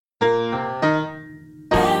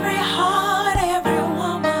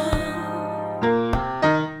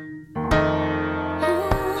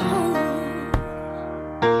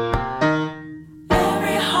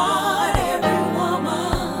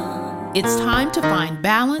time to find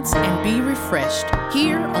balance and be refreshed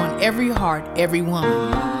here on Every Heart, Every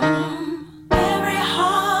Woman. Every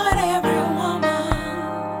heart, every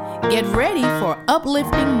woman. Get ready for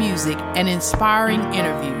uplifting music and inspiring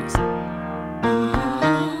interviews.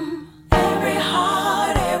 Every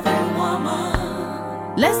heart, every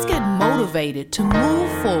woman. Let's get motivated to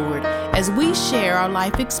move forward as we share our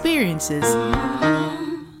life experiences.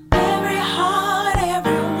 Every heart,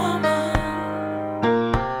 every woman.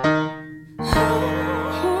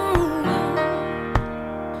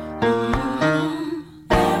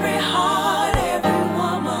 Every heart, every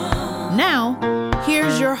woman. Now,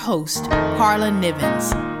 here's your host, Carla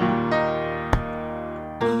Nivens.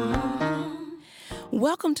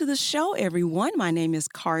 Welcome to the show, everyone. My name is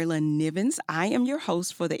Carla Nivens. I am your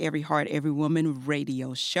host for the Every Heart, Every Woman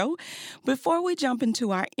radio show. Before we jump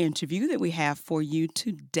into our interview that we have for you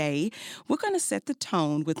today, we're going to set the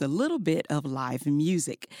tone with a little bit of live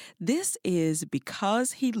music. This is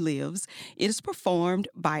Because He Lives. It is performed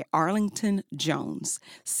by Arlington Jones.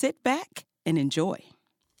 Sit back and enjoy.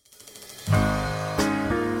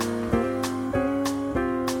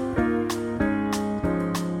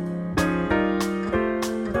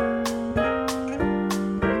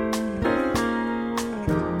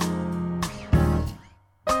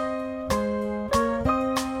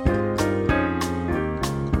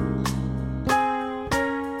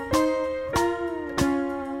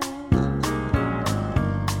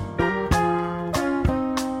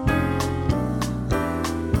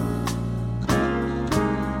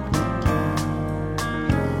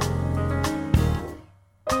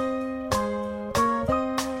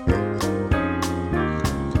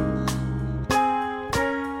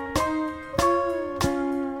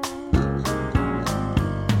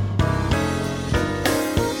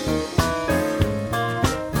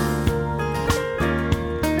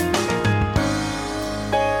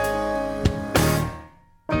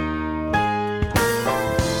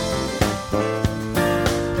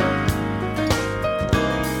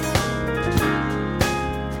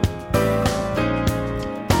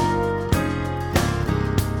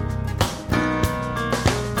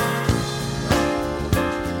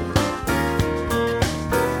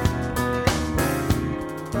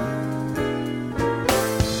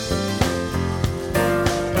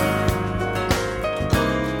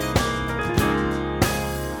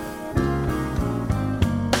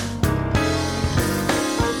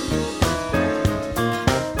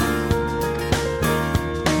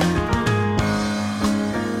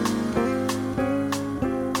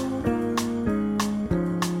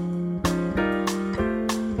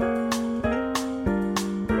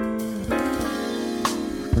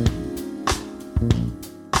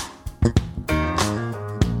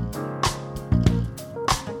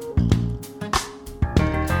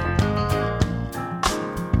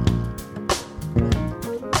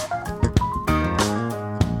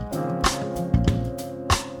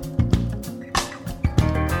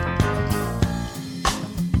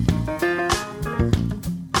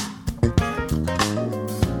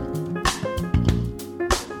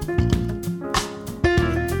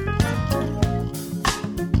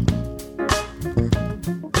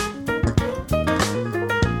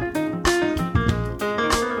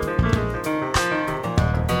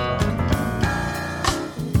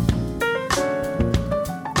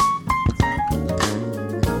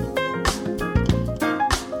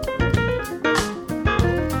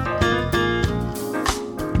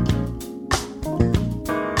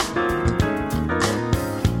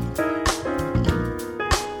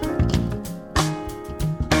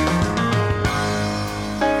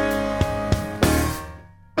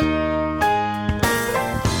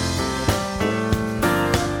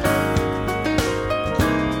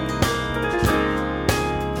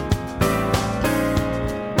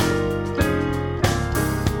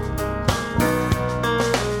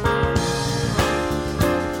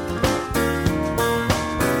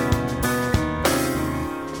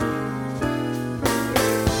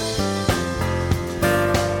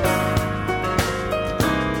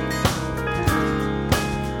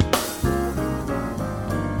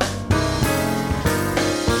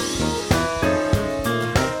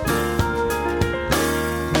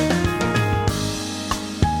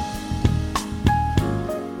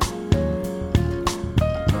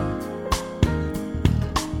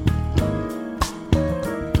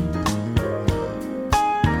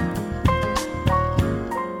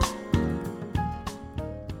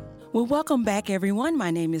 Well, welcome back, everyone.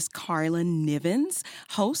 My name is Carla Nivens,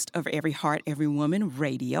 host of Every Heart, Every Woman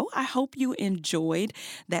radio. I hope you enjoyed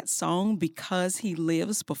that song, Because He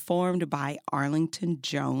Lives, performed by Arlington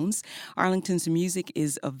Jones. Arlington's music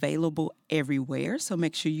is available everywhere. So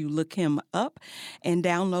make sure you look him up and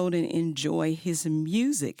download and enjoy his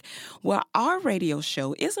music. Well, our radio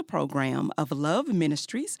show is a program of Love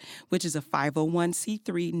Ministries, which is a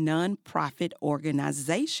 501c3 nonprofit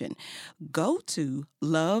organization. Go to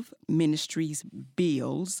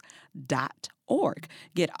loveministriesbills.org.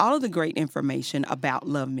 Get all of the great information about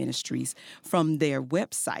Love Ministries from their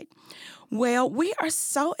website. Well, we are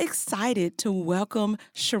so excited to welcome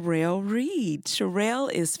Sherelle Reed. Sherelle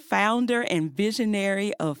is founder and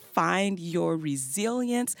visionary of Find Your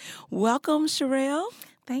Resilience. Welcome, Sherelle.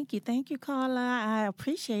 Thank you, Carla. I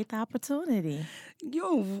appreciate the opportunity.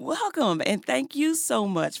 You're welcome. And thank you so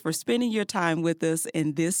much for spending your time with us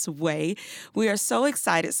in this way. We are so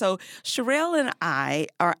excited. So Sherelle and I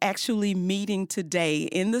are actually meeting today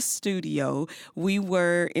in the studio. We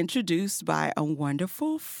were introduced by a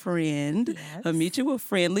wonderful friend, a mutual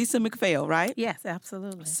friend, Lisa McPhail, right? Yes,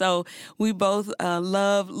 absolutely. So we both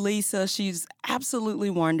love Lisa. She's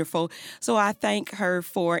absolutely wonderful. So I thank her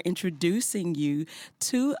for introducing you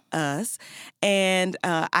to us. And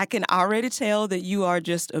I can already tell that you are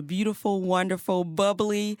just a beautiful, wonderful,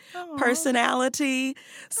 bubbly personality.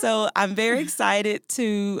 So I'm very excited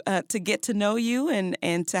to get to know you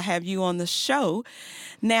and to have you on the show.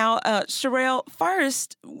 Now, Sherelle,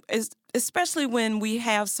 first, especially when we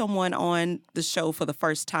have someone on the show for the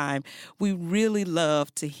first time, we really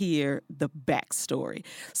love to hear the backstory.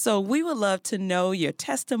 So we would love to know your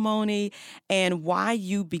testimony and why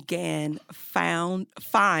you began Find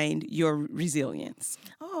Your Resilience.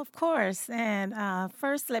 Oh, of course. And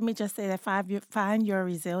first, let me just say that Find Your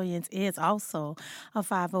Resilience is also a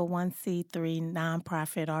 501c3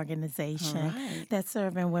 nonprofit organization that's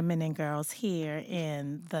serving women and girls here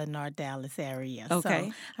in the North Dallas area. Okay.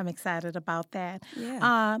 So I'm excited about that.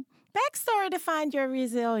 Yeah. Backstory to Find Your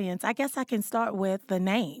Resilience. I guess I can start with the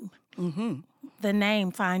name. Mm-hmm. The name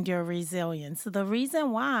Find Your Resilience. The reason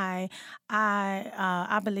why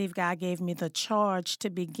I believe God gave me the charge to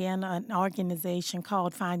begin an organization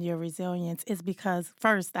called Find Your Resilience is because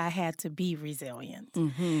first I had to be resilient.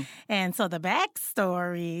 Mm-hmm. And so the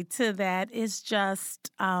backstory to that is just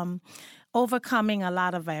overcoming a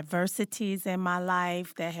lot of adversities in my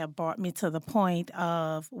life that have brought me to the point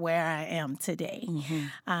of where I am today.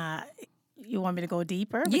 Mm-hmm. You want me to go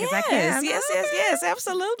deeper? Because Yes, I can. yes,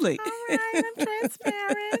 absolutely. All right, I'm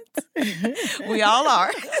transparent. We all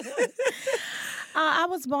are. I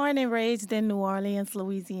was born and raised in New Orleans,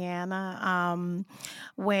 Louisiana,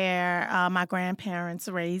 where my grandparents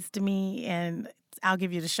raised me, and I'll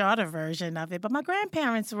give you the shorter version of it. But my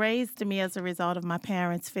grandparents raised me as a result of my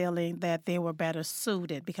parents feeling that they were better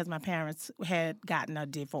suited because my parents had gotten a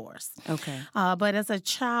divorce. Okay. But as a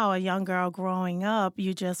child, a young girl growing up,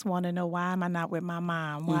 you just want to know, why am I not with my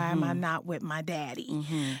mom? Why am I not with my daddy?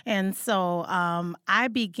 Mm-hmm. And so I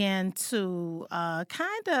began to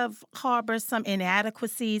kind of harbor some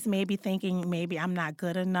inadequacies, maybe thinking maybe I'm not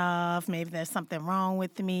good enough, maybe there's something wrong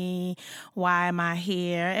with me, why am I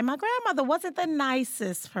here? And my grandmother wasn't the nicest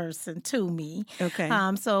person to me. Okay.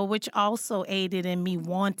 So which also aided in me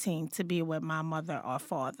wanting to be with my mother or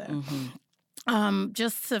father. Mm-hmm.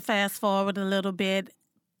 Just to fast forward a little bit,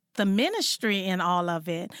 the ministry in all of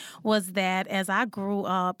it was that as I grew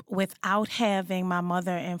up without having my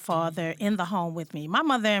mother and father in the home with me. My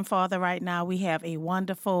mother and father right now, we have a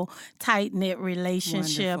wonderful, tight-knit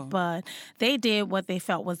relationship, but they did what they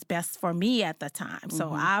felt was best for me at the time.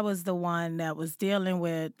 So I was the one that was dealing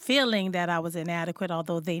with feeling that I was inadequate,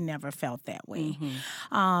 although they never felt that way.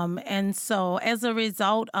 And so as a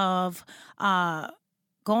result of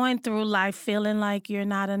going through life feeling like you're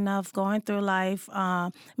not enough, going through life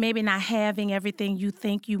maybe not having everything you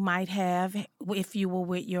think you might have if you were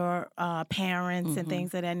with your parents and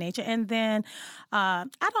things of that nature. And then I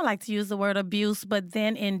don't like to use the word abuse, but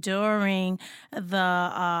then enduring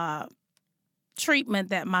the treatment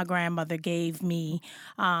that my grandmother gave me.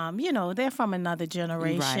 They're from another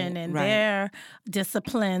generation, and their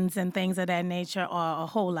disciplines and things of that nature are a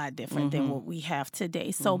whole lot different than what we have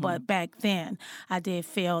today. So, but back then, I did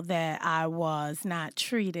feel that I was not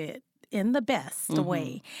treated in the best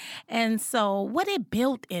way. And so what it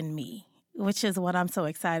built in me, which is what I'm so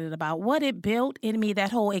excited about. What it built in me,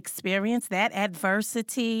 that whole experience, that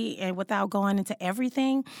adversity, and without going into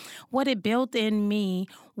everything, what it built in me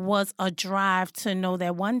was a drive to know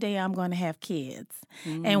that one day I'm going to have kids.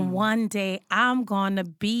 And one day I'm going to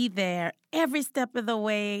be there every step of the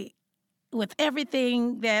way with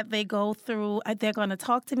everything that they go through. They're going to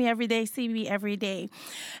talk to me every day, see me every day.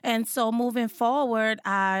 And so moving forward,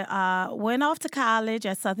 I went off to college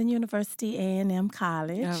at Southern University A&M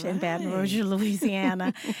College in Baton Rouge,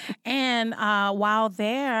 Louisiana. And while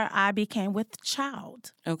there, I became with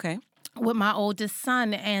child. Okay. with my oldest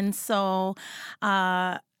son. And so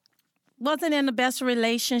wasn't in the best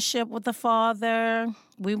relationship with the father.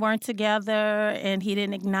 We weren't together, and he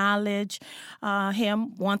didn't acknowledge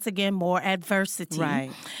him. Once again, more adversity.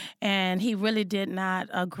 Right. And he really did not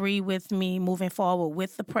agree with me moving forward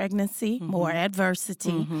with the pregnancy, more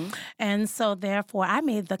adversity. And so, therefore, I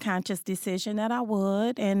made the conscious decision that I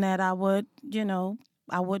would, and that I would,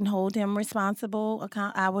 I wouldn't hold him responsible.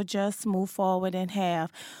 I would just move forward and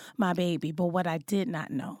have my baby. But what I did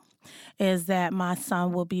not know is that my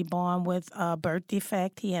son will be born with a birth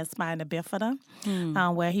defect. He has spina bifida,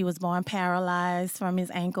 where he was born paralyzed from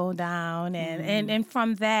his ankle down. And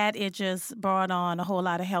from that, it just brought on a whole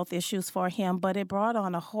lot of health issues for him, but it brought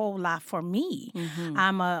on a whole lot for me.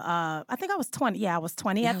 I think I was 20. Yeah, I was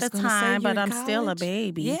 20 at the time, but I'm still a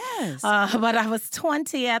baby. Yes. But I was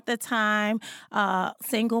 20 at the time,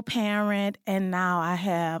 single parent, and now I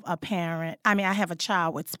have I have a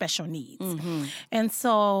child with special needs. And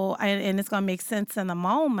so, and it's going to make sense in a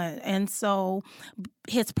moment. And so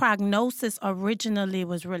his prognosis originally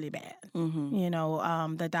was really bad.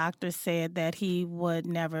 The doctor said that he would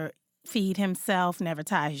never feed himself, never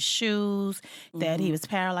tie his shoes, that he was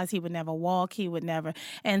paralyzed, he would never walk, he would never.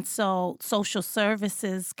 And so social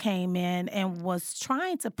services came in and was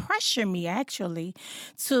trying to pressure me, actually,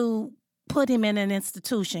 to put him in an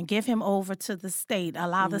institution, give him over to the state,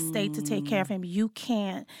 allow the state to take care of him. You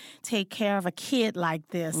can't take care of a kid like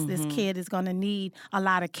this. This kid is going to need a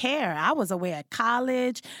lot of care. I was away at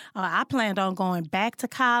college. I planned on going back to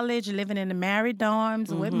college, living in the married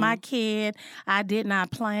dorms with my kid. I did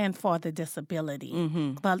not plan for the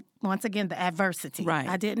disability. But once again, the adversity. Right.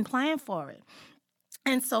 I didn't plan for it.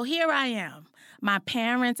 And so here I am. My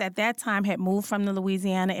parents at that time had moved from the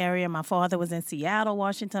Louisiana area. My father was in Seattle,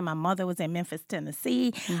 Washington. My mother was in Memphis,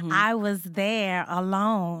 Tennessee. I was there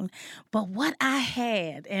alone. But what I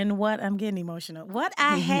had and what, I'm getting emotional, what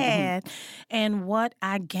I had and what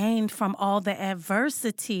I gained from all the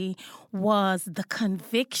adversity was the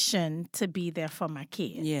conviction to be there for my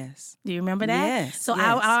kid. Yes. Do you remember that? Yes. So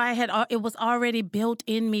yes. it was already built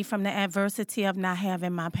in me from the adversity of not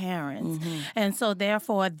having my parents. And so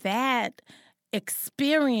therefore that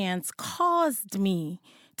experience caused me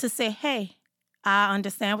to say, hey, I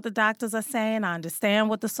understand what the doctors are saying. I understand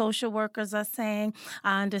what the social workers are saying.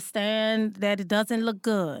 I understand that it doesn't look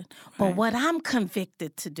good. But what I'm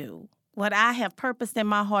convicted to do, what I have purposed in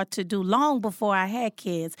my heart to do long before I had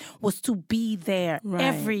kids, was to be there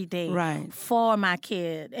every day for my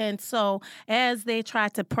kid. And so as they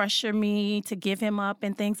tried to pressure me to give him up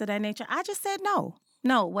and things of that nature, I just said no.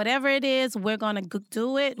 No, whatever it is, we're going to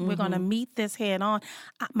do it. We're going to meet this head on.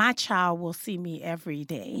 My child will see me every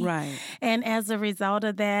day. Right. And as a result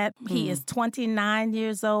of that, he is 29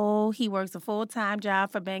 years old. He works a full-time job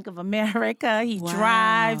for Bank of America. He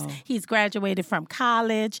drives. He's graduated from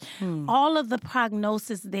college. All of the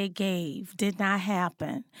prognosis they gave did not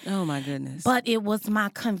happen. Oh, my goodness. But it was my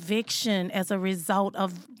conviction as a result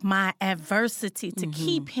of my adversity to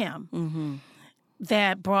keep him.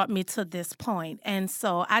 That brought me to this point. And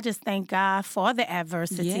so I just thank God for the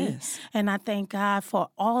adversity. Yes. And I thank God for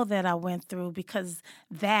all that I went through, because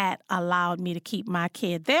that allowed me to keep my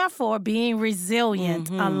kid. Therefore, being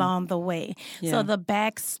resilient along the way. Yeah. So the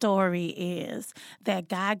backstory is that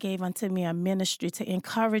God gave unto me a ministry to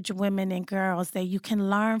encourage women and girls that you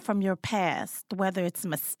can learn from your past, whether it's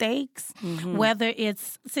mistakes, whether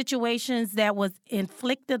it's situations that was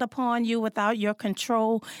inflicted upon you without your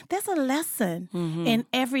control. There's a lesson in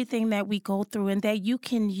everything that we go through, and that you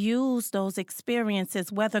can use those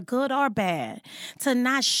experiences, whether good or bad, to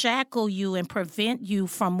not shackle you and prevent you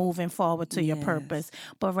from moving forward to your purpose,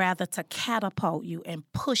 but rather to catapult you and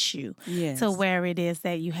push you to where it is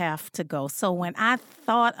that you have to go. So when I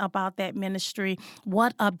thought about that ministry,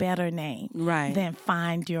 what a better name than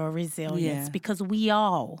Find Your Resilience, because we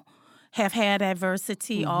all have had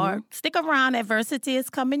adversity or stick around, adversity is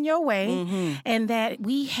coming your way, and that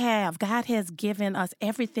God has given us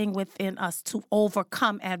everything within us to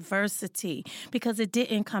overcome adversity, because it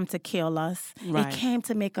didn't come to kill us. It came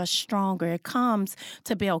to make us stronger. It comes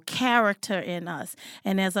to build character in us.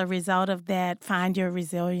 And as a result of that, Find Your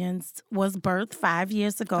Resilience was birthed 5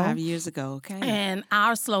 years ago. 5 years ago, okay. And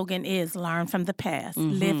our slogan is learn from the past,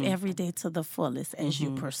 live every day to the fullest as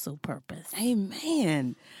you pursue purpose.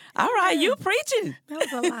 Amen. All right, you preaching. That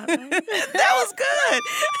was a lot, right? That was good.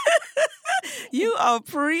 You are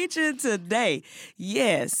preaching today.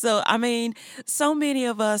 Yes. So, I mean, so many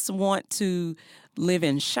of us want to live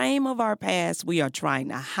in shame of our past. We are trying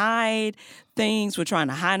to hide things. We're trying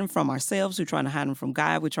to hide them from ourselves. We're trying to hide them from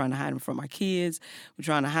God. We're trying to hide them from our kids. We're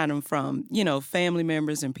trying to hide them from, family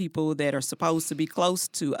members and people that are supposed to be close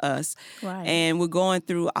to us. Right. And we're going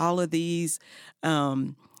through all of these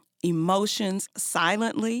emotions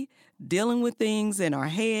silently, dealing with things in our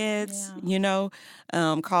heads,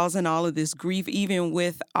 causing all of this grief, even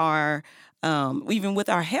with our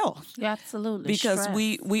health. Yeah, absolutely. Because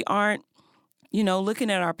Stress. we aren't, looking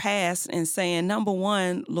at our past and saying, number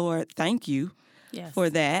one, Lord, thank you Yes. for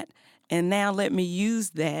that. And now let me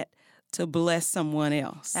use that to bless someone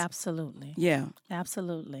else. Absolutely. Yeah.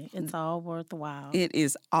 Absolutely. It's all worthwhile. It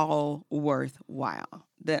is all worthwhile.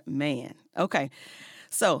 That man. Okay.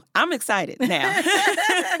 So I'm excited now.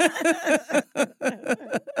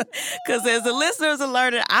 Because as the listeners are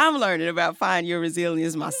learning, I'm learning about Find Your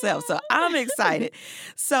Resilience myself. So I'm excited.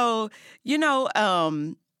 So,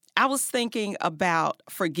 I was thinking about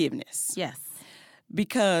forgiveness Yes.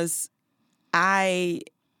 because I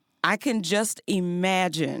can just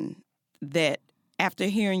imagine that after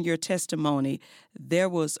hearing your testimony, there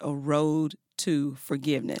was a road to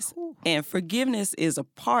forgiveness. Ooh. And forgiveness is a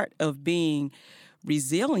part of being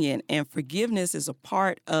resilient, and forgiveness is a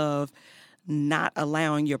part of not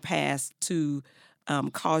allowing your past to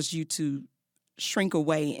cause you to shrink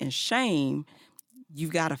away in shame.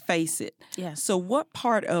 You've got to face it. Yes. So what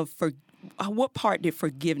part did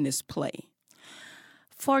forgiveness play?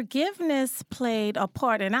 Forgiveness played a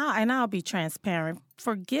part, and I'll be transparent.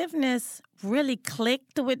 Forgiveness really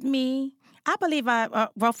clicked with me. I believe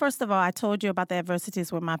first of all, I told you about the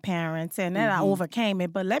adversities with my parents, and then I overcame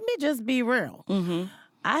it. But let me just be real. Mm-hmm.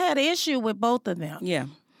 I had an issue with both of them. Yeah.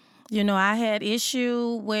 I had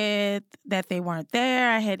issue with that they weren't there.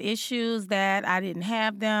 I had issues that I didn't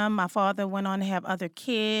have them. My father went on to have other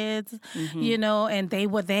kids, and they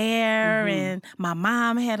were there. And my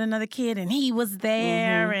mom had another kid, and he was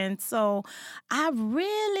there. And so I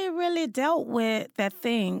really, really dealt with that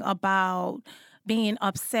thing about being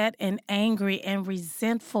upset and angry and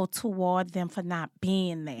resentful toward them for not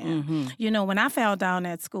being there. When I fell down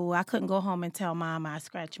at school, I couldn't go home and tell Mama I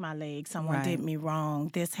scratched my leg. Someone Right. did me wrong.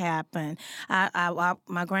 This happened.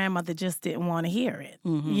 My grandmother just didn't want to hear it.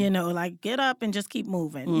 Like get up and just keep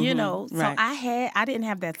moving. So Right. I didn't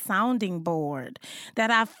have that sounding board that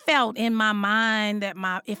I felt in my mind that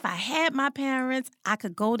if I had my parents, I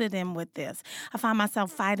could go to them with this. I found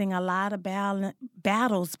myself fighting a lot of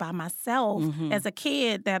battles by myself as a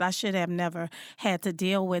kid that I should have never had to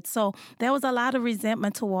deal with. So there was a lot of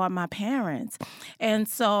resentment toward my parents. And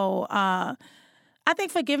so I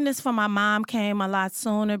think forgiveness for my mom came a lot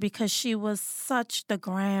sooner because she was such the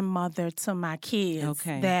grandmother to my kids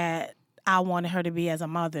that I wanted her to be as a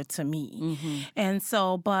mother to me. And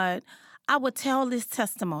so, but I would tell this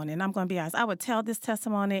testimony, and I'm going to be honest, I would tell this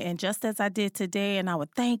testimony, and just as I did today, and I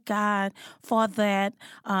would thank God for that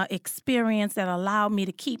experience that allowed me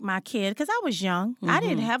to keep my kid, because I was young. I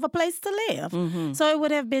didn't have a place to live. So it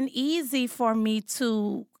would have been easy for me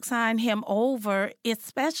to sign him over,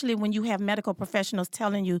 especially when you have medical professionals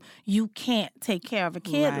telling you you can't take care of a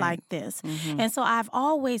kid Right. like this. And so I've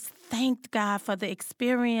always thanked God for the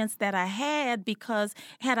experience that I had, because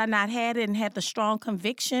had I not had it and had the strong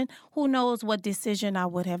conviction, who knows what decision I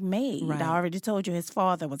would have made. Right. I already told you his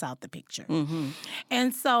father was out the picture.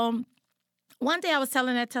 And so one day I was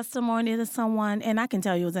telling that testimony to someone, and I can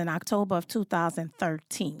tell you it was in October of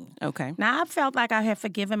 2013. Okay. Now, I felt like I had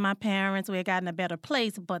forgiven my parents. We had gotten a better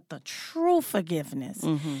place, but the true forgiveness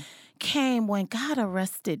came when God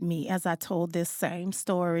arrested me, as I told this same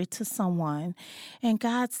story to someone. And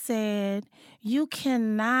God said, you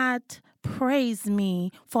cannot praise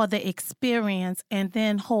me for the experience and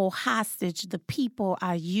then hold hostage the people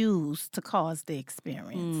I used to cause the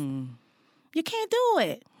experience. You can't do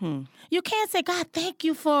it. You can't say, God, thank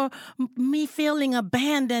you for me feeling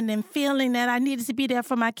abandoned and feeling that I needed to be there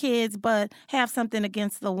for my kids, but have something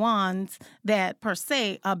against the ones that per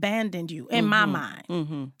se abandoned you in my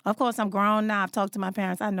mind. Of course, I'm grown now. I've talked to my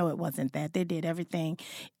parents. I know it wasn't that. They did everything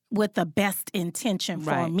with the best intention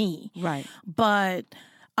for Right. me. Right. But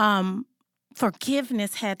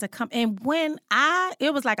forgiveness had to come. And when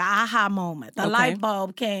it was like an aha moment. The Okay. light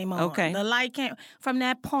bulb came on. Okay. The light came. From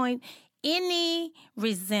that point, any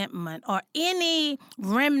resentment or any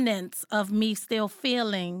remnants of me still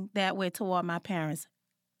feeling that way toward my parents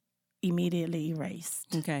immediately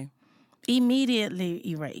erased. Okay. Immediately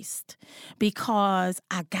erased, because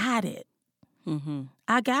I got it.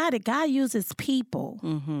 I got it. God uses people.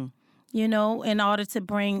 in order to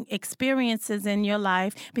bring experiences in your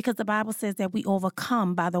life, because the Bible says that we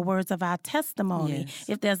overcome by the words of our testimony. Yes.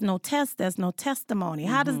 If there's no test, there's no testimony.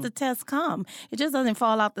 How does the test come? It just doesn't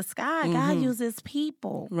fall out the sky. God uses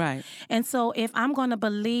people. Right. And so if I'm going to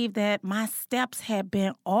believe that my steps have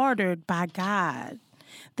been ordered by God,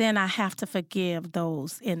 then I have to forgive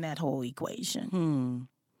those in that whole equation.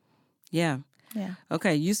 Yeah. Yeah.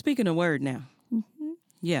 Okay, you speaking a word now.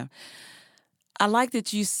 Yeah. I like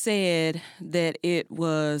that you said that it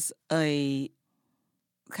was a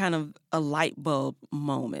kind of a light bulb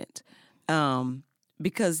moment,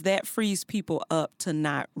 because that frees people up to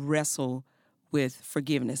not wrestle with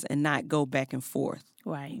forgiveness and not go back and forth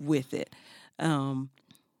Right. with it.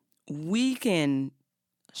 We can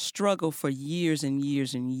struggle for years and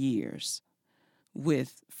years and years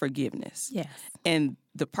with forgiveness. Yes. And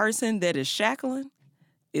the person that is shackling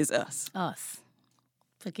is us. Us.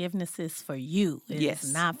 Forgiveness is for you. It Yes.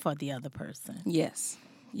 is not for the other person. Yes.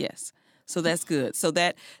 Yes. So that's good. So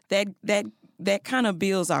that kind of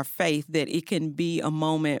builds our faith that it can be a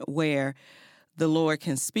moment where the Lord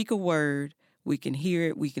can speak a word, we can hear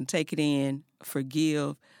it, we can take it in,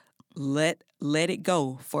 forgive, let it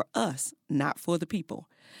go for us, not for the people.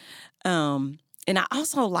 And I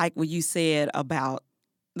also like what you said about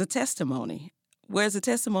the testimony. Where's the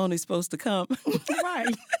testimony supposed to come?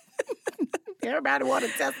 Right. Everybody want a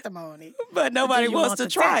testimony. But nobody you wants want the the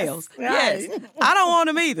trials. test. Right. Yes. I don't want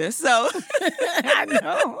them either. So I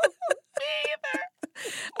know.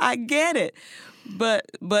 I get it. But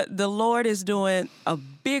the Lord is doing a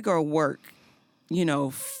bigger work,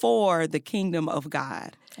 for the kingdom of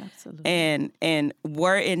God. Absolutely. And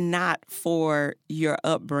were it not for your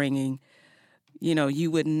upbringing,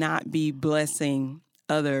 you would not be blessing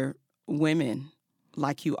other women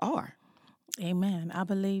like you are. Amen. I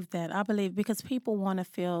believe that. I believe because people want to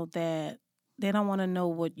feel that they don't want to know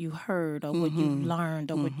what you heard or what you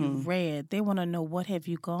learned or what you read. They want to know what have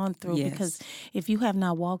you gone through. Yes. Because if you have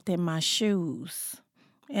not walked in my shoes,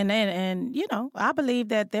 and I believe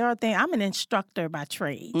that there are things. I'm an instructor by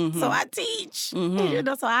trade, so I teach.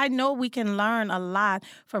 So I know we can learn a lot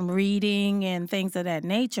from reading and things of that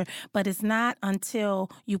nature. But it's not until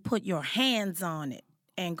you put your hands on it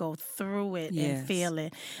and go through it Yes. and feel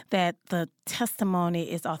it that the testimony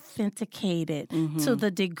is authenticated to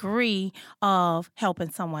the degree of helping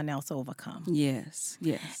someone else overcome. Yes.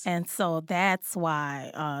 Yes. And so that's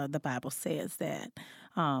why the Bible says that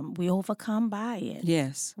we overcome by it.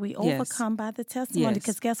 Yes. We Yes. overcome by the testimony. Yes.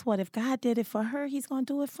 Because guess what? If God did it for her, he's going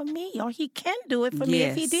to do it for me. Or he can do it for me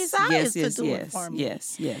if he desires to do it for me.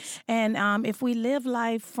 Yes. Yes. And if we live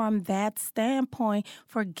life from that standpoint,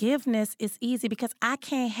 forgiveness is easy because I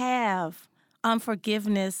can't have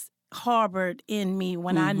unforgiveness harbored in me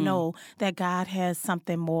when I know that God has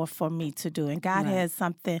something more for me to do. And God has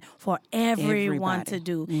something for everyone to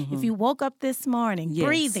do. If you woke up this morning Yes.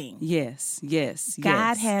 breathing, Yes. Yes.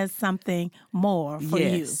 God yes. has something more for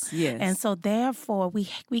Yes, you. yes. And so therefore we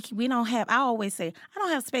don't have, I always say, I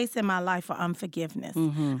don't have space in my life for unforgiveness.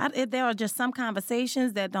 There are just some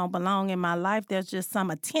conversations that don't belong in my life. There's just some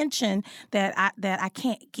attention that I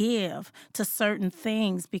can't give to certain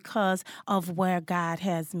things because of where God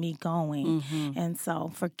has me going. And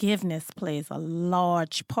so forgiveness plays a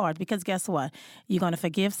large part because guess what? You're going to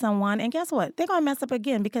forgive someone and guess what? They're going to mess up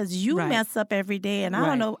again because you Right. mess up every day. And I Right.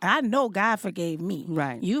 don't know. I know God forgave me.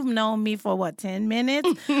 Right. You've known me for 10 minutes?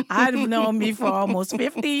 I've known me for almost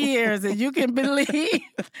 50 years. And you can believe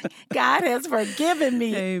God has forgiven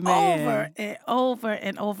me Amen. over and over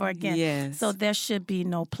and over again. Yes. So there should be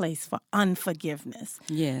no place for unforgiveness.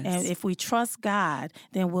 Yes. And if we trust God,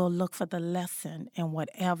 then we'll look for the lesson in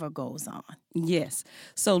whatever goes on. Yes.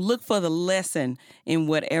 So look for the lesson in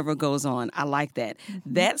whatever goes on. I like that.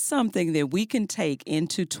 That's something that we can take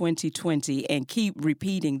into 2020 and keep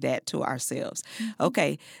repeating that to ourselves.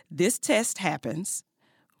 Okay, this test happens.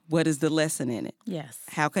 What is the lesson in it? Yes.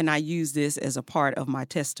 How can I use this as a part of my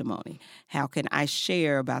testimony? How can I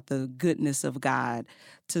share about the goodness of God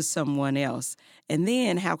to someone else? And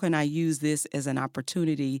then how can I use this as an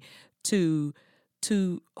opportunity to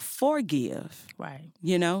forgive? Right.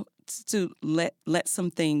 To let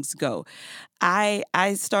some things go. I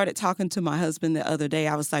started talking to my husband the other day.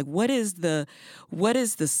 I was like, what is the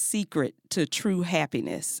secret to true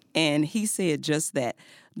happiness? And he said just that.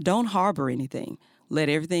 Don't harbor anything. Let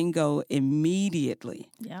everything go immediately.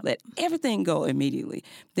 Yep. Let everything go immediately.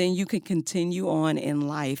 Then you can continue on in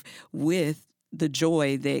life with the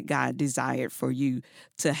joy that God desired for you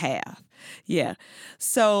to have. Yeah.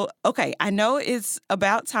 So, okay, I know it's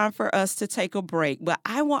about time for us to take a break, but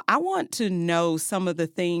I want to know some of the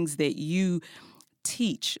things that you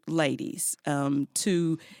teach ladies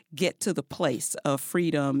to get to the place of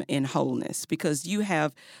freedom and wholeness, because you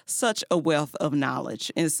have such a wealth of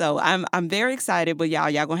knowledge. And so I'm very excited, but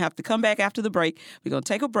y'all going to have to come back after the break. We're going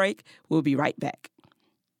to take a break. We'll be right back.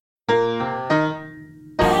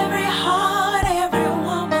 Every heart, every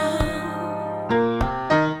woman.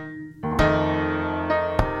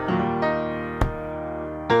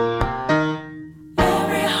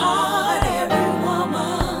 Every heart, every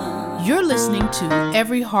woman. You're listening to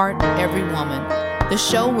Every Heart, Every Woman, the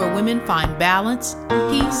show where women find balance,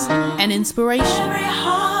 peace, and inspiration. Every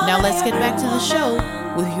heart. Now let's get back to the show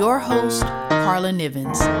with your host, Carla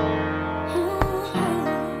Nivens.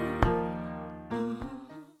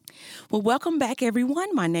 Well, welcome back,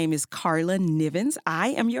 everyone. My name is Carla Nivens. I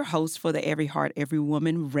am your host for the Every Heart, Every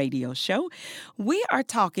Woman radio show. We are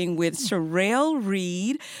talking with Sherelle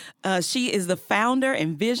Reed. She is the founder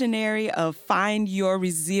and visionary of Find Your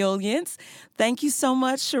Resilience. Thank you so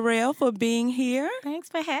much, Sherelle, for being here. Thanks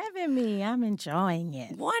for having me. I'm enjoying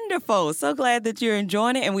it. Wonderful. So glad that you're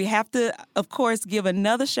enjoying it. And we have to, of course, give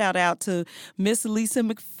another shout out to Miss Lisa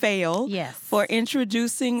McPhail Yes. for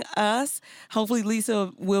introducing us. Hopefully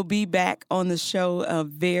Lisa will be back on the show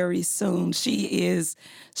very soon.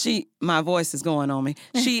 My voice is going on me.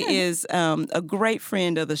 She is a great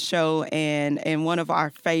friend of the show and one of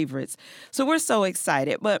our favorites. So we're so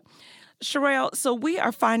excited. But Sherelle, so we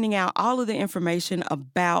are finding out all of the information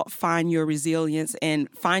about Find Your Resilience, and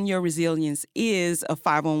Find Your Resilience is a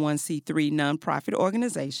 501c3 nonprofit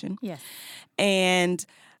organization. Yes. And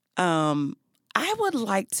I would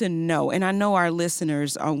like to know, and I know our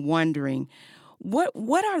listeners are wondering, what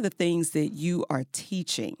are the things that you are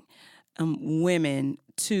teaching women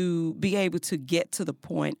to be able to get to the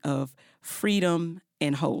point of freedom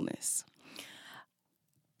and wholeness?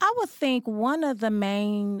 I would think one of the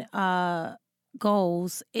main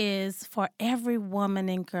goals is for every woman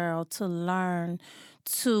and girl to learn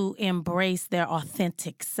to embrace their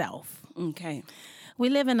authentic self. Okay. We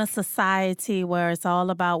live in a society where it's all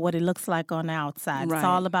about what it looks like on the outside. Right. It's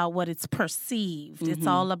all about what it's perceived. It's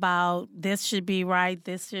all about this should be right,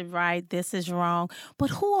 this is right, this is wrong. But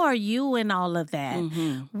who are you in all of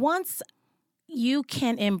that? Once you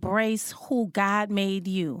can embrace who God made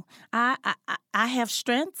you. I have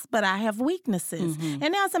strengths, but I have weaknesses.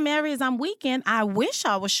 And there's some areas I'm weak in, I wish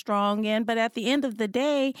I was strong in, but at the end of the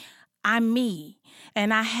day, I'm me.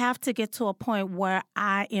 And I have to get to a point where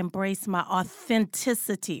I embrace my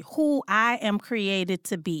authenticity, who I am created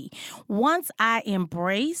to be. Once I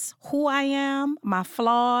embrace who I am, my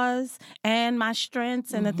flaws and my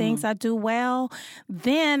strengths and the things I do well,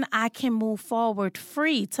 then I can move forward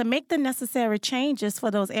free to make the necessary changes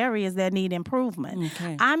for those areas that need improvement.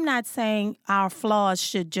 Okay. I'm not saying our flaws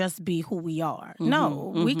should just be who we are.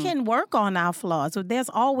 No, we can work on our flaws. So there's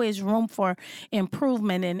always room for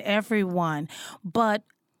improvement in everyone. But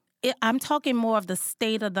I'm talking more of the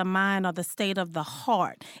state of the mind or the state of the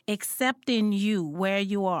heart, accepting you where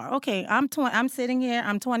you are. Okay, I'm sitting here,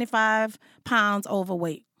 I'm 25 pounds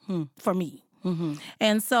overweight for me.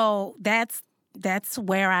 And so that's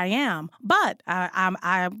where I am. But I'm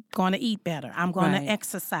going to eat better. I'm going to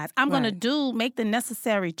exercise. I'm going to make the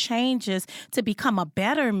necessary changes to become a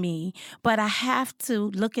better me. But I have to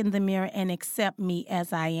look in the mirror and accept me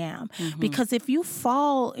as I am. Because if you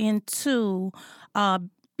fall into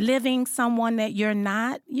living someone that you're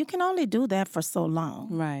not, you can only do that for so long.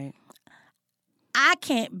 Right. I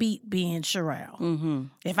can't beat being Sherelle.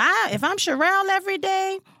 If I'm Sherelle every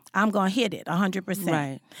day, I'm going to hit it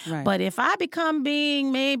 100%. Right. But if I become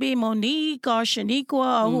being maybe Monique or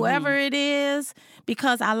Shaniqua or whoever it is,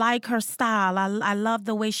 because I like her style, I love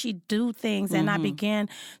the way she do things, and I begin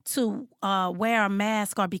to wear a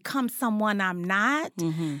mask or become someone I'm not,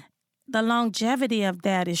 the longevity of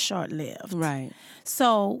that is short-lived. Right.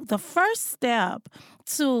 So the first step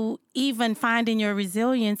to even finding your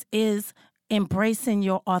resilience is embracing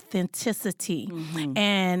your authenticity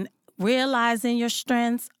and realizing your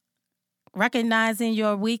strengths, recognizing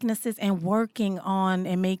your weaknesses, and working on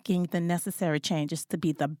and making the necessary changes to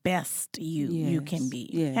be the best you can be.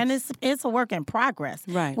 Yes. And it's a work in progress.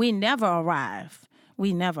 Right. We never arrive.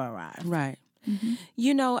 Right.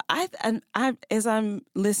 You know, I as I'm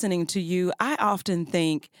listening to you, I often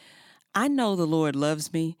think, I know the Lord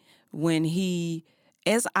loves me when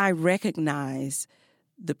as I recognize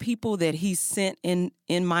the people that He sent in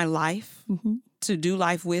my life to do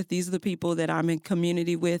life with. These are the people that I'm in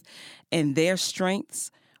community with, and their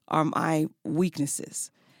strengths are my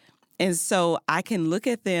weaknesses. And so I can look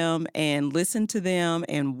at them and listen to them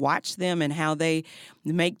and watch them and how they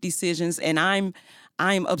make decisions. And I'm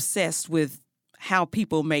obsessed with how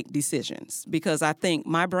people make decisions, because I think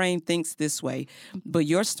my brain thinks this way, but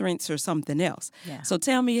your strengths are something else. Yeah. So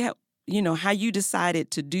tell me how you decided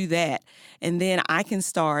to do that, and then I can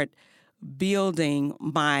start building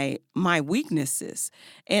my weaknesses.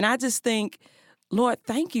 And I just think, Lord,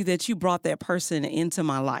 thank you that you brought that person into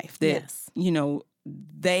my life, that Yes.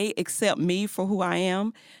 they accept me for who I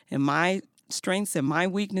am and my strengths and my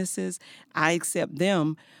weaknesses. I accept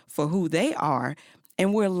them for who they are,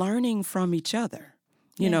 and we're learning from each other.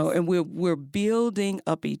 And we're building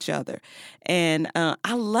up each other. And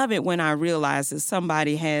I love it when I realize that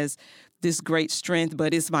somebody has this great strength,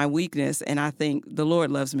 but it's my weakness. And I think the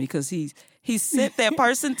Lord loves me because he sent that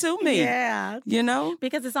person to me. Yeah.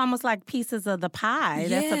 Because it's almost like pieces of the pie.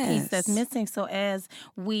 That's a piece that's Yes. missing. So as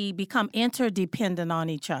we become interdependent on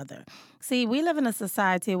each other. See, we live in a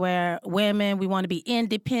society where women, we want to be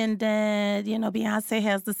independent. Beyonce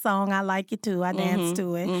has the song, I Like It Too. I dance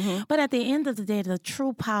to it. But at the end of the day, the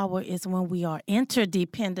true power is when we are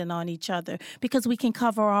interdependent on each other, because we can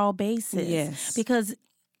cover all bases. Yes. Because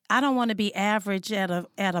I don't want to be average at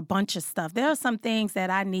a bunch of stuff. There are some things that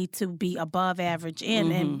I need to be above average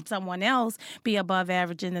in, and someone else be above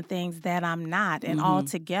average in the things that I'm not. And all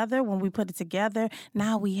together, when we put it together,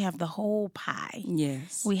 now we have the whole pie.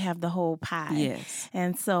 Yes. We have the whole pie. Yes.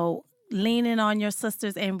 And so leaning on your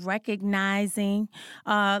sisters and recognizing,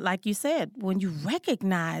 like you said, when you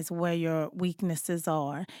recognize where your weaknesses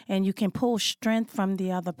are and you can pull strength from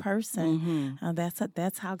the other person,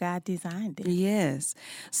 that's how God designed it. Yes.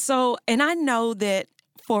 So, and I know that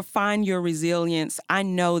for Find Your Resilience, I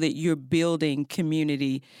know that you're building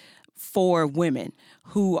community for women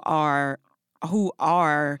who are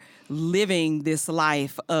living this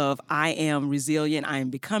life of I am resilient, I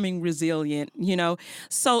am becoming resilient,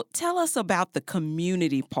 So tell us about the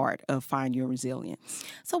community part of Find Your Resilience.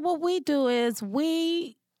 So what we do is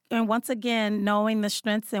and once again, knowing the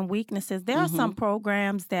strengths and weaknesses, there are some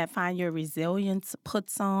programs that Find Your Resilience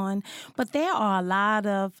puts on, but there are a lot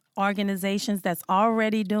of organizations that's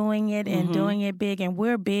already doing it and doing it big, and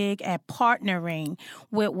we're big at partnering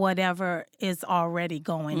with whatever is already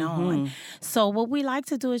going on. So what we like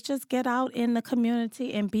to do is just get out in the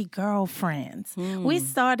community and be girlfriends.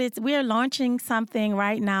 We're launching something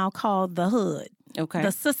right now called The Hood. Okay.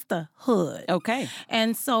 The sisterhood. Okay.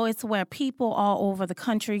 And so it's where people all over the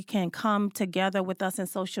country can come together with us in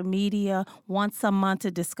social media once a month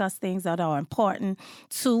to discuss things that are important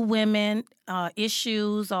to women,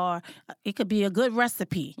 issues, or it could be a good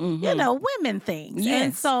recipe, women things. Yes.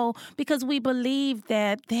 And so because we believe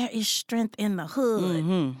that there is strength in the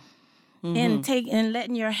hood. And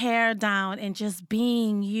letting your hair down and just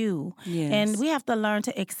being you. Yes. And we have to learn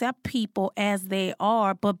to accept people as they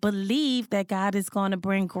are, but believe that God is going to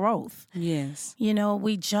bring growth. Yes.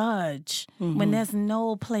 We judge when there's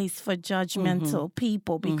no place for judgmental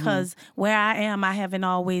people, because where I am, I haven't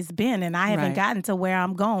always been, and I haven't Right. gotten to where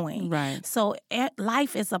I'm going. Right. So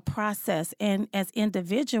life is a process, and as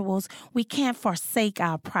individuals, we can't forsake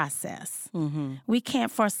our process. We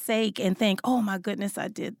can't forsake and think, oh my goodness, I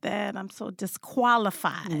did that. I'm so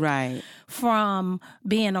disqualified Right. from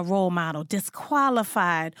being a role model,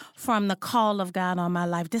 disqualified from the call of God on my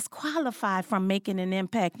life, disqualified from making an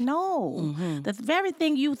impact. No. The very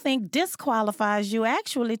thing you think disqualifies you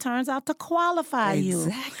actually turns out to qualify you.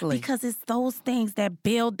 Exactly. Because it's those things that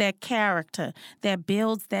build that character, that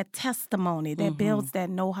builds that testimony, that builds that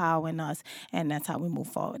know-how in us, and that's how we move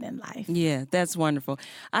forward in life. Yeah, that's wonderful.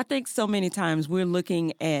 I think so many times we're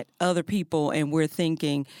looking at other people and we're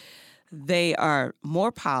thinking they are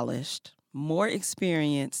more polished, more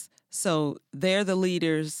experienced, so they're the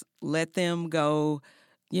leaders. Let them go.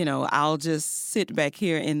 I'll just sit back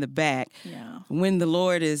here in the back. Yeah. When the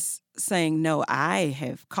Lord is saying, no, I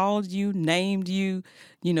have called you, named you,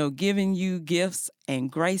 given you gifts and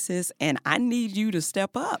graces, and I need you to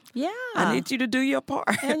step up. Yeah. I need you to do your part.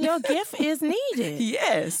 And your gift is needed.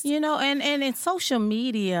 Yes. And in social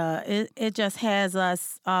media, it just has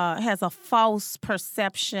us has a false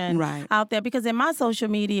perception Right. out there, because in my social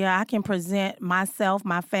media, I can present myself,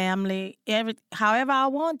 my family, however I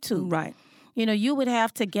want to. Right. You would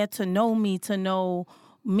have to get to know me to know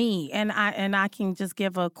me. And I can just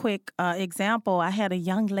give a quick example. I had a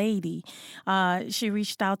young lady. She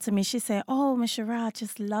reached out to me. She said, "Oh, Ms. Sherrod, I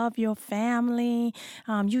just love your family.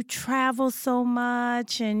 You travel so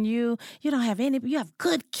much, and you don't have you have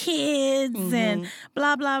good kids, and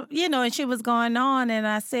blah, blah." And she was going on. And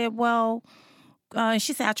I said, well,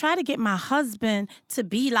 she said, I try to get my husband to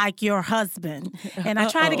be like your husband. And I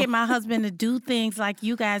try to get my husband to do things like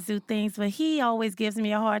you guys do things, but he always gives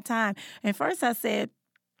me a hard time. And first I said,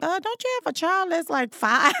 don't you have a child that's like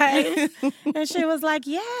 5? And she was like,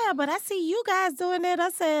 yeah, but I see you guys doing it. I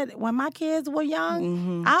said, when my kids were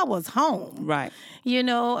young, I was home. Right. You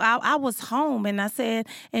know, I was home, and I said,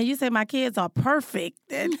 and you said my kids are perfect.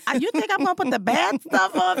 And you think I'm going to put the bad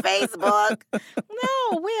stuff on Facebook?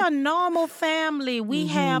 No, we're a normal family. We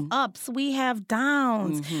have ups, we have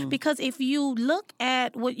downs. Because if you look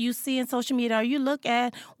at what you see in social media, or you look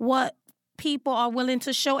at what people are willing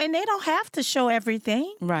to show, and they don't have to show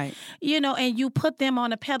everything. Right. You know, and you put them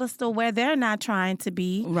on a pedestal where they're not trying to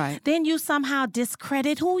be. Right. Then you somehow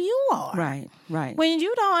discredit who you are. Right. Right. When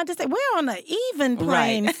you don't understand, we're on an even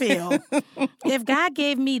playing Right. field. If God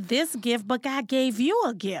gave me this gift, but God gave you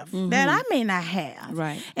a gift that I may not have.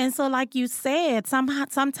 Right. And so, like you said,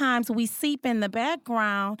 sometimes we seep in the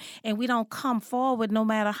background and we don't come forward no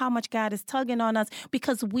matter how much God is tugging on us,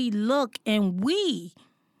 because we look and we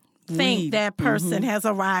think that person has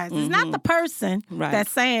arrived. It's not the person Right. that's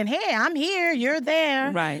saying, hey, I'm here, you're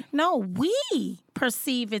there. Right. No, we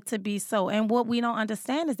perceive it to be so. And what we don't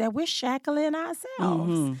understand is that we're shackling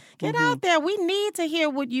ourselves. Get out there. We need to hear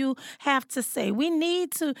what you have to say. We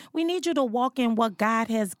need you to walk in what God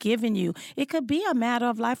has given you. It could be a matter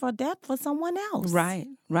of life or death for someone else. Right.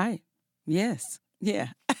 Right. Yes. Yeah.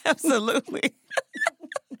 Absolutely.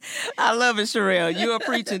 I love it, Sherelle. You are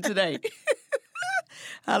preaching today.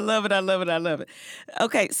 I love it. I love it. I love it.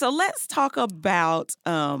 Okay, so let's talk about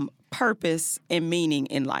purpose and meaning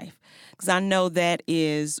in life, because I know that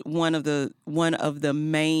is one of the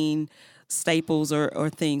main staples or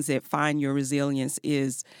things that Find Your Resilience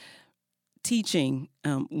is teaching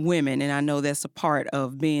women, and I know that's a part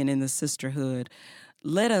of being in the sisterhood.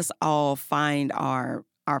 Let us all find our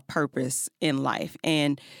purpose in life,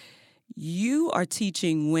 and you are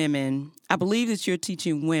teaching women. I believe that you're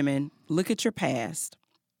teaching women. Look at your past.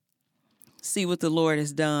 See what the Lord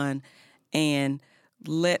has done, and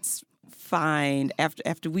let's find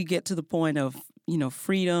after we get to the point of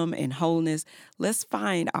freedom and wholeness. Let's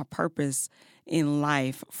find our purpose in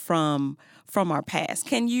life from our past.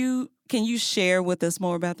 Can you share with us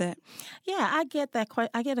more about that? Yeah, I get that.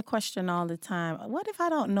 I get a question all the time. What if I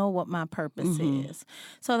don't know what my purpose is?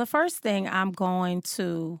 So the first thing I'm going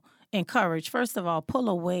to encourage, first of all, pull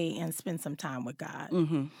away and spend some time with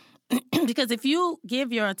God. Because if you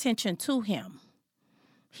give your attention to Him,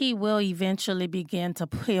 He will eventually begin to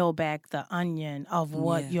peel back the onion of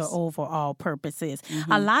what your overall purpose is.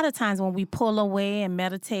 A lot of times when we pull away and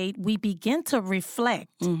meditate, we begin to reflect,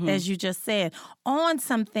 as you just said, on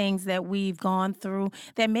some things that we've gone through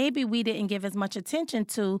that maybe we didn't give as much attention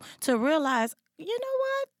to realize, you know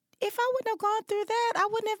what? If I wouldn't have gone through that, I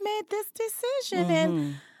wouldn't have made this decision.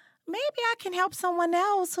 And maybe I can help someone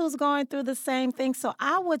else who's going through the same thing. So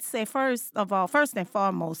I would say, first and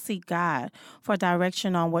foremost, seek God for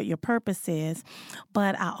direction on what your purpose is.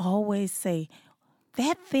 But I always say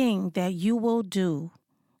that thing that you will do,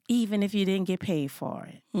 even if you didn't get paid for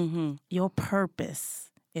it, your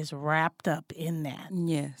purpose is wrapped up in that.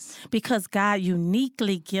 Yes. Because God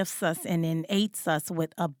uniquely gifts us and enates us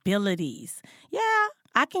with abilities. Yeah,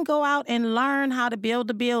 I can go out and learn how to build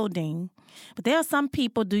a building. But there are some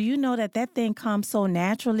people, do you know that thing comes so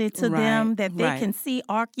naturally to them that they can see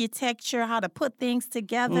architecture, how to put things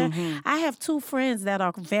together? I have 2 friends that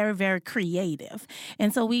are very, very creative.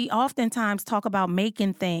 And so we oftentimes talk about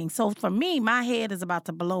making things. So for me, my head is about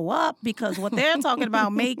to blow up because what they're talking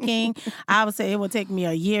about making, I would say it would take me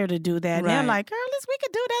a year to do that. And they're like, girl, we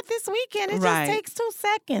could do that this weekend. It just takes 2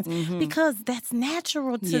 seconds because that's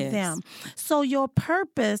natural to them. So your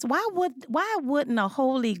purpose, why wouldn't a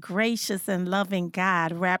holy, gracious, and loving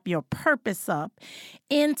God wrap your purpose up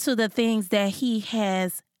into the things that He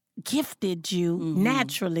has gifted you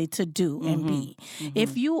naturally to do and be?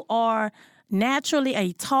 If you are naturally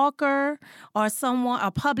a talker or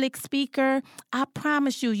a public speaker, I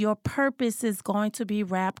promise you your purpose is going to be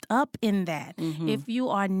wrapped up in that. If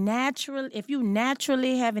you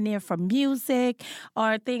naturally have an ear for music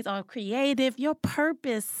or things are creative, your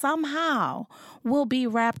purpose somehow will be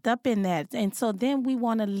wrapped up in that. And so then we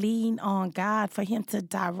want to lean on God for Him to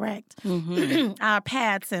direct our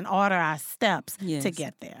paths and order our steps to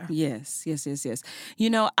get there. Yes.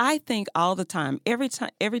 I think all the time,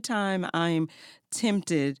 every time I'm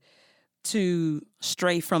tempted to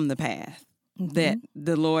stray from the path that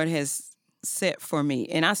the Lord has set for me,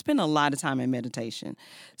 and I spend a lot of time in meditation.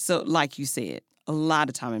 So like you said, a lot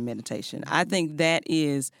of time in meditation. I think that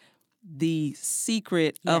is the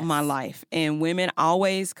secret of my life. And women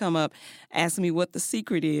always come up asking me what the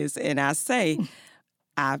secret is. And I say,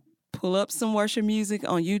 I pull up some worship music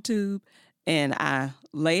on YouTube and I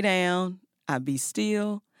lay down, I be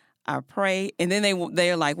still, I pray, and then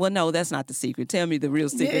they're like, well, no, that's not the secret. Tell me the real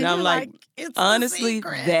secret. And I'm you're like, it's the honestly,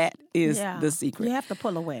 secret. that is Yeah. the secret. You have to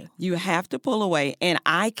pull away. You have to pull away. And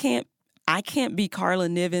I can't be Carla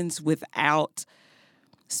Nivens without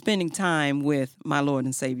spending time with my Lord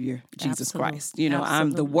and Savior, Jesus Absolutely. Christ. You know,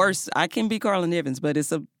 I'm the Absolutely. worst. I can be Carla Nivens, but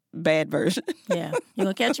it's a bad version. Yeah. You're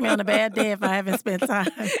going to catch me on a bad day if I haven't spent time.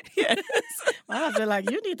 Yes. I feel like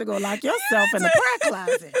you need to go lock yourself in the prayer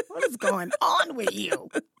closet. What is going on with you?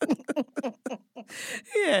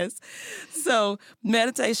 Yes. So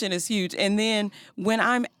meditation is huge. And then when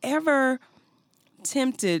I'm ever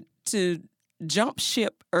tempted to jump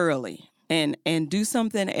ship early and do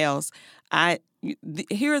something else,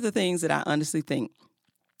 here are the things that I honestly think.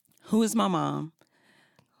 Who is my mom?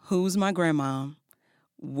 Who's my grandmom?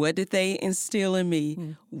 What did they instill in me?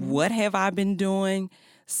 Mm-hmm. What have I been doing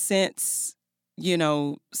since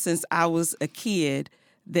I was a kid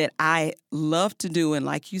that I love to do, and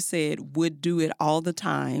like you said, would do it all the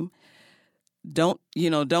time? Don't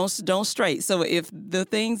stray. So if the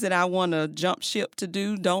things that I want to jump ship to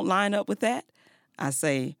do don't line up with that, I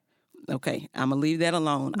say, okay, I'm gonna leave that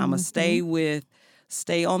alone. I'm gonna stay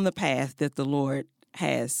on the path that the Lord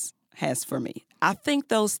has for me. I think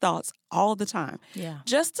those thoughts all the time. Yeah.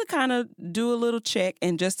 Just to kind of do a little check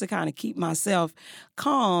and just to kind of keep myself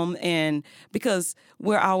calm, and because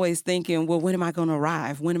we're always thinking, well, when am I going to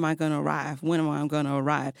arrive? When am I going to arrive? When am I going to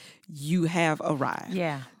arrive? You have arrived.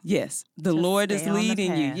 Yeah. Yes, the Just Lord is stay on the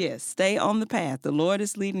leading you. path. Yes, stay on the path. The Lord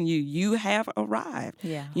is leading you. You have arrived.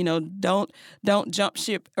 Yeah. Don't jump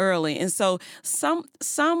ship early. And so some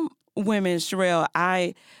women, Sherelle,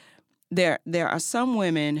 there are some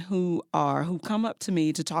women who come up to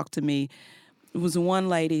me to talk to me. It was one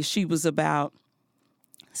lady, she was about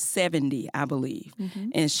 70, I believe. Mm-hmm.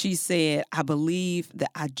 And she said, I believe that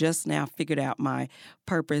I just now figured out my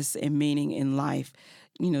purpose and meaning in life.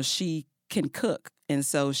 She can cook. And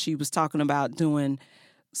so she was talking about doing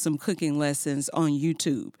some cooking lessons on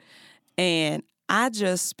YouTube. And I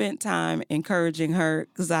just spent time encouraging her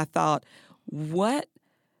because I thought,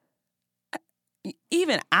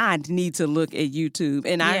 even I need to look at YouTube,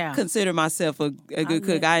 and Yeah. I consider myself a good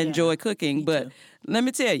cook. I enjoy cooking, but too. let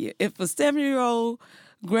me tell you, if a 70-year-old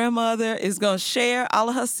grandmother is going to share all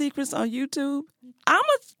of her secrets on YouTube, I'm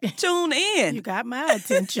going to tune in. You got my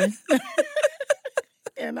attention.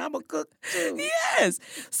 And I'm a cook too. Yes.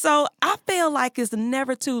 So I feel like it's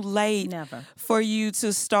never too late Never. for you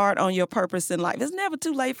to start on your purpose in life. It's never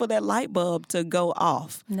too late for that light bulb to go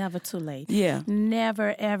off. Never too late. Yeah.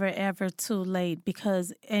 Never, ever, ever too late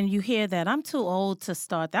because, and you hear that, I'm too old to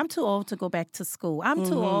start. I'm too old to go back to school. I'm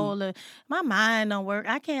too old. My mind don't work.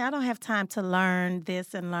 I don't have time to learn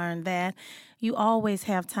this and learn that. You always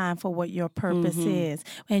have time for what your purpose is.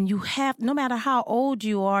 And you have, no matter how old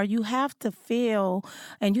you are, you have to feel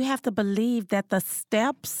and you have to believe that the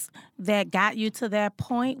steps that got you to that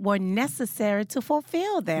point were necessary to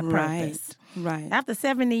fulfill that purpose. Right. After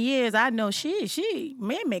 70 years, I know she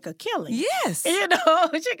may make a killing. Yes.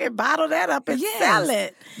 She can bottle that up and sell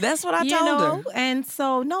it. That's what I told her. And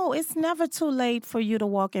so, no, it's never too late for you to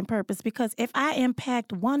walk in purpose because if I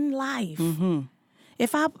impact one life,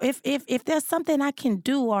 if there's something I can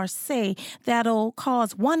do or say that'll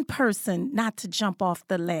cause one person not to jump off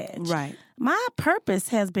the ledge, Right. my purpose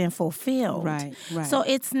has been fulfilled. Right. So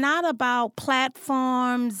it's not about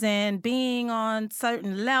platforms and being on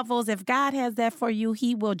certain levels. If God has that for you,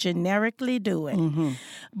 He will generically do it.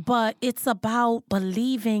 But it's about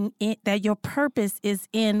believing that your purpose is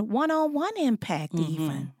in one-on-one impact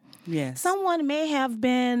even. Yes. Someone may have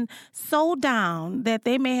been so down that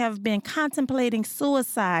they may have been contemplating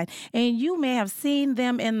suicide, and you may have seen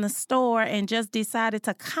them in the store and just decided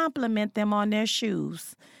to compliment them on their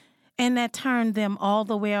shoes. And that turned them all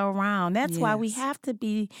the way around. That's why we Yes. have to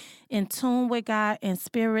be in tune with God and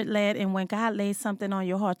spirit-led. And when God lays something on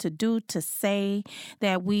your heart to do, to say,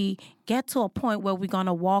 that we get to a point where we're going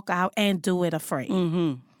to walk out and do it afraid.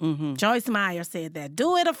 Joyce Meyer said that.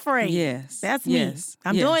 Do it afraid. Yes. That's me. Yes.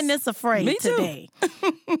 I'm Yes. doing this afraid Me too. today.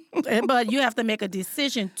 But you have to make a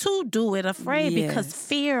decision to do it afraid because Yes.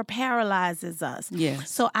 fear paralyzes us. Yes.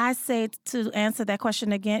 So I say, to answer that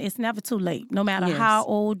question again, it's never too late. No matter Yes. how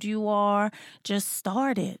old you are, just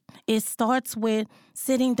start it. It starts with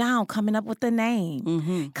sitting down, coming up with a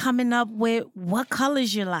name, coming up with what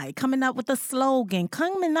colors you like, coming up with a slogan,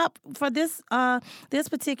 coming up for this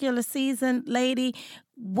particular season, lady,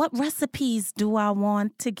 what recipes do I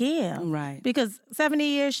want to give? Right. Because 70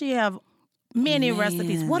 years, she have many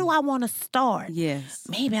recipes. What do I want to start? Yes.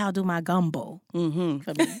 Maybe I'll do my gumbo. Mm-hmm.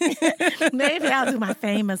 For me. Maybe I'll do my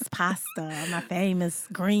famous pasta, my famous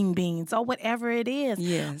green beans, or whatever it is.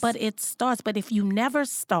 Yes. But it starts. But if you never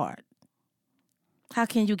start, how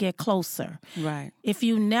can you get closer? Right.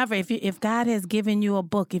 If God has given you a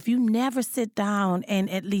book, if you never sit down and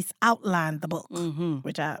at least outline the book,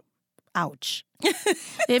 which ouch.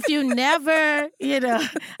 If you never,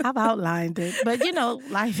 I've outlined it, but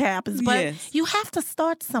life happens. But Yes. you have to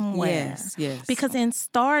start somewhere. Yes. Because in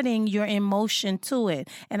starting, you're in motion to it.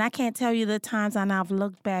 And I can't tell you the times I've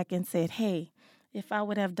looked back and said, hey, if I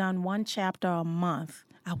would have done one chapter a month,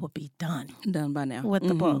 I would be done Done by now. with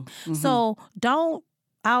the book. So I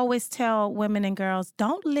always tell women and girls,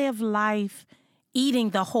 don't live life eating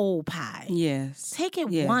the whole pie. Yes. Take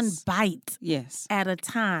it Yes. one bite Yes. at a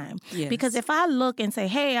time. Yes. Because if I look and say,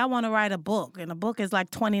 hey, I want to write a book, and a book is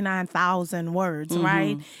like 29,000 words,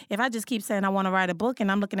 right? If I just keep saying I want to write a book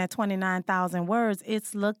and I'm looking at 29,000 words,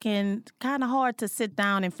 it's looking kind of hard to sit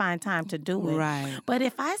down and find time to do it. Right. But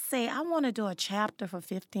if I say I want to do a chapter for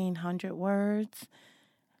 1,500 words,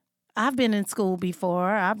 I've been in school before.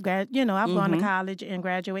 I've gone to college and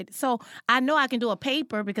graduated. So I know I can do a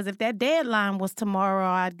paper because if that deadline was tomorrow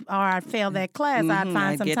or I'd fail that class, I'd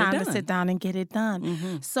find some time to sit down and get it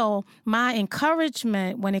done. So my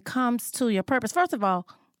encouragement when it comes to your purpose, first of all,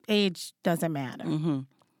 age doesn't matter.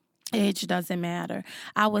 Age doesn't matter.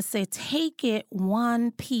 I would say take it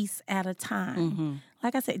one piece at a time.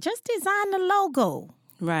 Like I said, just design the logo.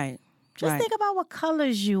 Right. Just think about what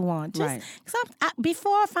colors you want. Right.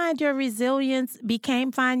 Before Find Your Resilience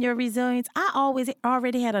became Find Your Resilience, I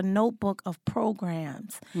already had a notebook of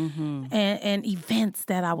programs and events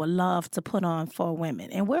that I would love to put on for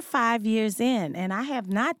women. And we're 5 years in, and I have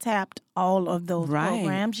not tapped all of those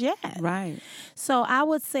programs yet. Right. So I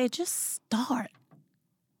would say just start.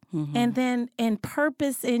 And then in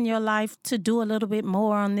purpose in your life to do a little bit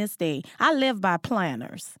more on this day. I live by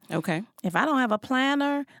planners. Okay. If I don't have a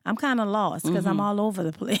planner, I'm kind of lost because I'm all over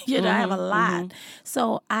the place. I have a lot.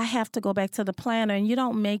 So I have to go back to the planner, and you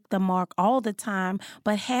don't make the mark all the time,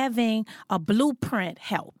 but having a blueprint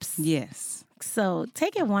helps. Yes. So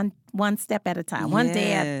take it one step at a time, one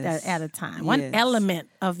day at a time, one Yes. element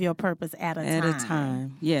of your purpose at a time. At a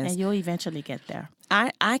time. Yes. And you'll eventually get there.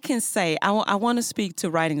 I can say, I want to speak to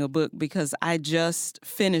writing a book because I just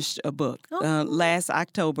finished a book last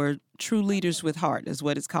October. True Leaders with Heart is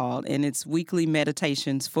what it's called, and it's weekly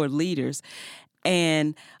meditations for leaders.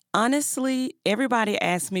 And honestly, everybody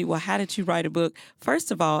asked me, well, how did you write a book? First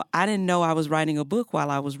of all, I didn't know I was writing a book while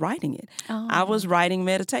I was writing it. I was writing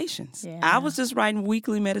meditations. Yeah. I was just writing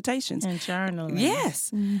weekly meditations. And journaling.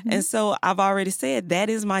 Yes. And so I've already said that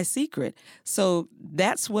is my secret. So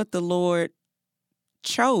that's what the Lord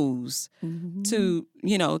chose to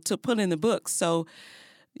put in the book. So,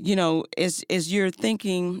 as you're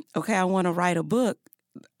thinking, okay, I want to write a book,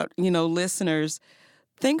 listeners,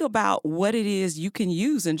 think about what it is you can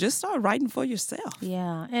use and just start writing for yourself.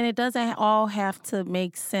 Yeah, and it doesn't all have to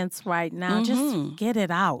make sense right now. Just get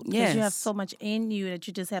it out. Because you have Yes. so much in you that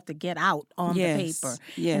you just have to get out on Yes. the paper.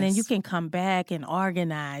 Yes. And then you can come back and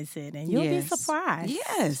organize it, and you'll be surprised.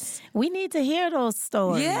 Yes. We need to hear those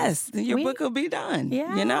stories. Yes. Your book will be done.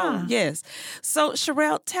 Yeah. Yes. So,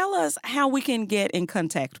 Sherelle, tell us how we can get in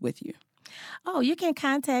contact with you. Oh, you can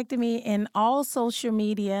contact me in all social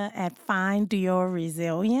media at Find Your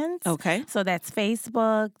Resilience. Okay. So that's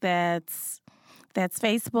Facebook, that's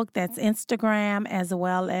Facebook, that's Instagram, as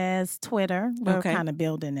well as Twitter. We're Okay. kind of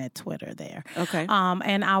building that Twitter there. Okay.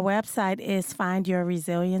 And our website is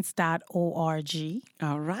findyourresilience.org.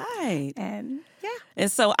 All right. And yeah.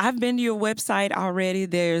 And so I've been to your website already.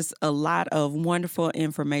 There's a lot of wonderful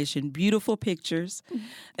information, beautiful pictures.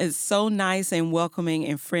 It's so nice and welcoming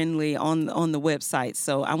and friendly on the website.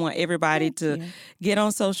 So I want everybody to get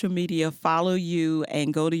on social media, follow you,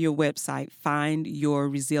 and go to your website,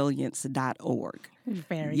 findyourresilience.org.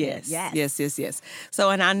 Very Yes, good. yes. So,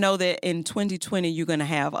 and I know that in 2020, you're going to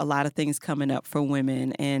have a lot of things coming up for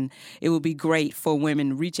women, and it will be great for women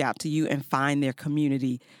to reach out to you and find their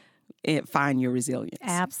community and find your resilience.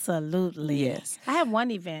 Absolutely. Yes. I have one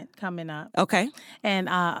event coming up. Okay. And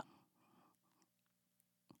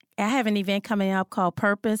I have an event coming up called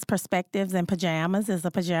Purpose, Perspectives, and Pajamas. It's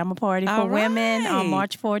a pajama party for All women right. on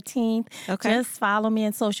March 14th. Okay. Just follow me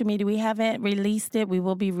on social media. We haven't released it. We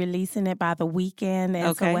will be releasing it by the weekend. And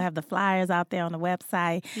so Okay. we'll have the flyers out there on the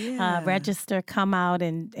website. Yeah. Register, come out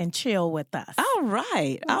and chill with us. All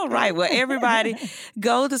right. All right. Well, everybody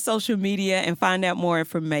go to social media and find out more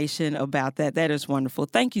information about that. That is wonderful.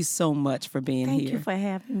 Thank you so much for being Thank here. you for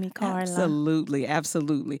having me, Carla. Absolutely.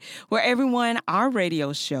 Absolutely. Well, everyone, our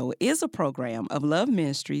radio show show is a program of Love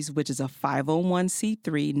Ministries, which is a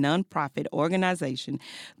 501c3 nonprofit organization.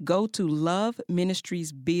 Go to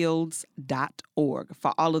loveministriesbuilds.org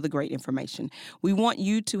for all of the great information. We want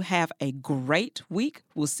you to have a great week.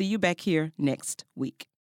 We'll see you back here next week.